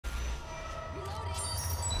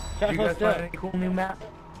You guys find any cool new map?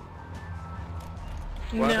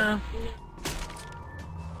 No.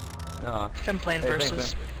 No. I'm playing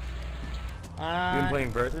Versus. You been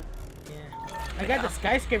playing Versus? Yeah. I got the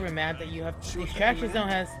skyscraper map that you have. The extraction zone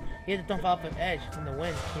has. You have to don't fall off an edge when the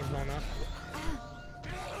wind keeps blowing up.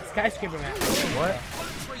 Skyscraper map. What?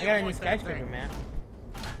 I got a new skyscraper map.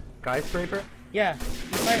 Skyscraper? Yeah. You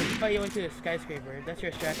fight your way to the skyscraper. That's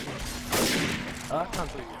your extraction. Oh, that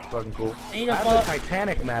sounds pretty fucking cool. And you don't I fall have the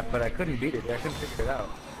Titanic map, but I couldn't beat it. I couldn't figure it out.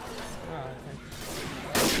 Oh, okay.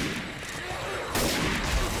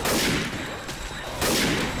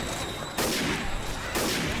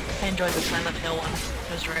 I enjoyed the Silent Hill one.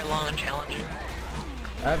 It was very long and challenging.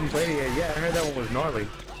 I haven't played it yet. Yeah, I heard that one was gnarly.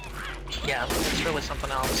 Yeah, it's really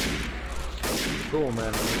something else. Cool,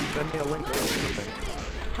 man. Send me a link or something.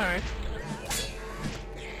 Alright.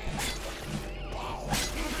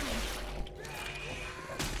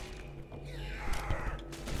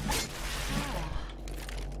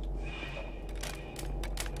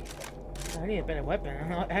 I need a better weapon. I don't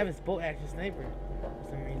know. I have this bolt action sniper for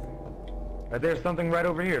some reason. There's something right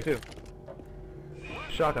over here, too.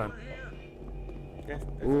 Shotgun. That's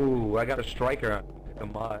Ooh, I got a striker. A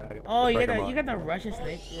mod. oh, you got the Russian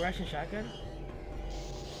shotgun?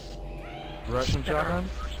 Russian shotgun?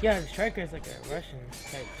 Yeah, the striker is like a Russian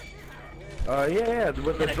type. Yeah,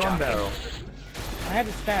 with the drum barrel. I have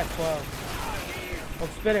the stat 12. Oh,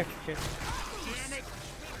 spitter. Shit.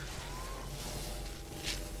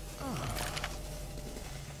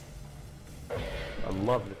 I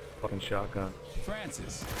love this fucking shotgun.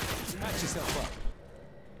 Francis, patch yourself up.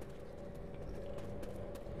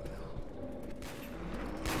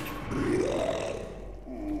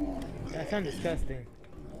 That sounds disgusting.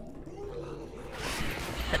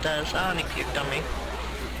 It does. Oh, he puked on me.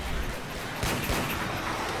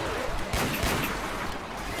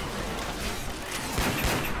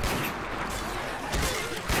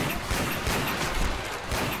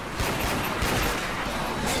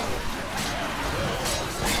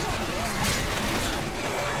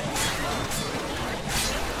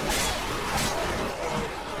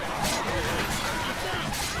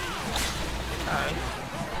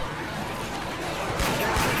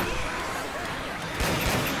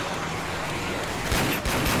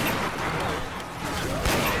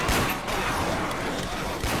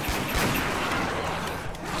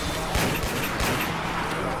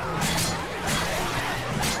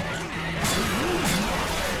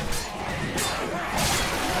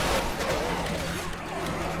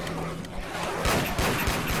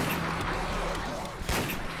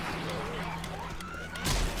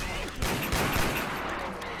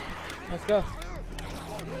 Let's go.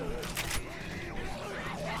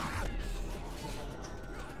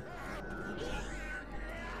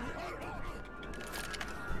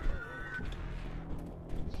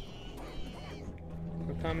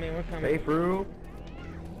 We're coming. Stay through.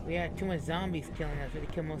 We had too much zombies killing us. We had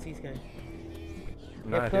to kill most of these guys.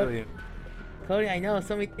 No, I feel you. Cody, I know.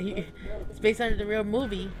 It's based on the real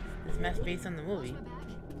movie. This map's based on the movie.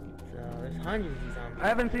 So there's hundreds of these zombies. I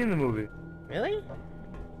haven't seen the movie. Really?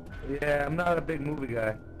 Yeah, I'm not a big movie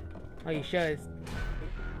guy. Oh, you should.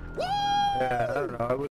 Yeah, I don't know.